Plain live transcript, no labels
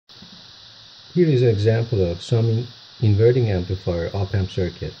Here is an example of some inverting amplifier op-amp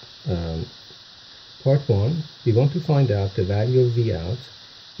circuit. Part 1, we want to find out the value of Vout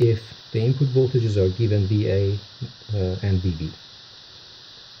if the input voltages are given VA and VB.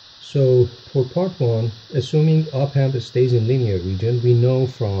 So for part 1, assuming op-amp stays in linear region, we know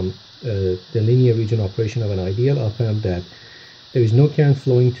from the linear region operation of an ideal op-amp that there is no current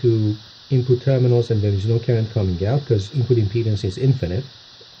flowing to input terminals and there is no current coming out because input impedance is infinite.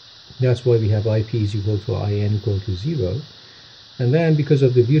 That's why we have IP is equal to IN equal to 0. And then because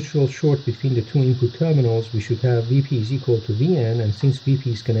of the virtual short between the two input terminals, we should have VP is equal to VN, and since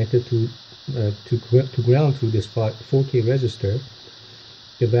VP is connected to ground through this 4K resistor,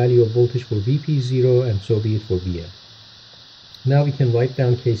 the value of voltage for VP is 0, and so be it for VN. Now we can write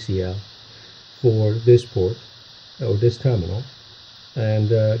down KCL for this port or this terminal, and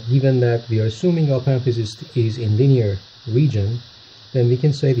given that we are assuming op-amp is in linear region, then we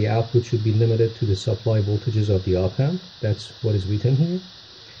can say the output should be limited to the supply voltages of the op-amp. That's what is written here.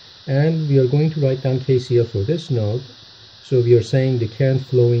 And we are going to write down KCL for this node. So we are saying the current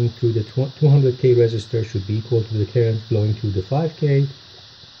flowing through the 200K resistor should be equal to the current flowing through the 5K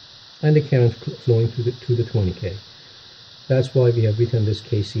and the current flowing through the 20K. That's why we have written this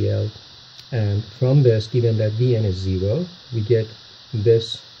KCL. And from this, given that Vn is 0, we get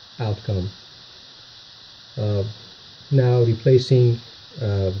this outcome. Now replacing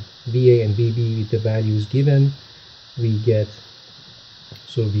VA and VB with the values given, we get,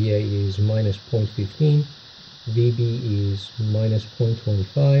 so VA is minus 0.15, VB is minus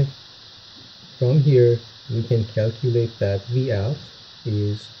 0.25. From here we can calculate that Vout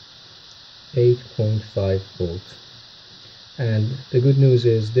is 8.5 volts. And the good news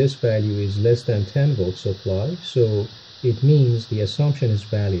is this value is less than 10 volt supply, so it means the assumption is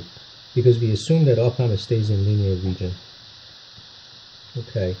valid, because we assume that op-amp stays in linear region.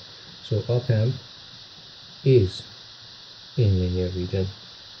 Okay, so op-amp is in linear region,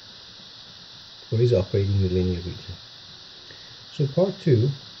 or is operating in linear region. So part 2,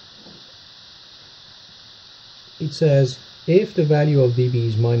 it says if the value of VB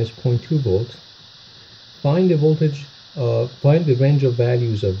is minus 0.2 volt, find the range of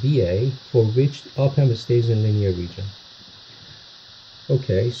values of VA for which op-amp stays in linear region.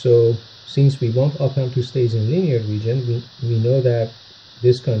 Okay, so since we want op-amp to stay in linear region, we know that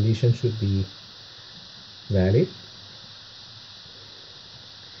this condition should be valid.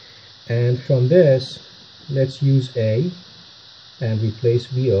 And from this, let's use A and replace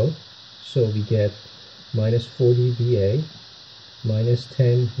VO. So we get minus 40 VA minus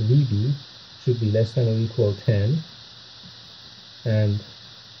 10 VB should be less than or equal 10. And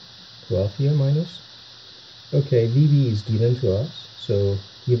 12 here minus. Okay, VB is given to us. So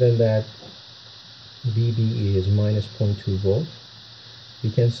given that VB is minus 0.2 volt, we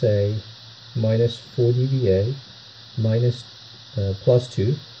can say minus 40 VA minus plus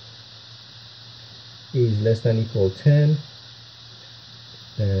 2 is less than or equal 10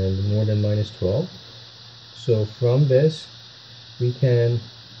 and more than minus 12. So from this we can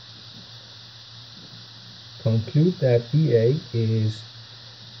conclude that VA is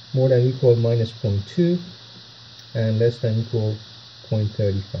more than or equal minus 0.2 and less than or equal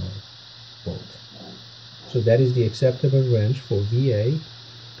 0.35 volt. So that is the acceptable range for VA,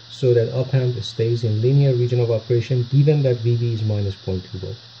 so that op-amp stays in linear region of operation given that VB is minus 0.2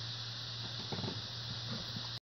 volt.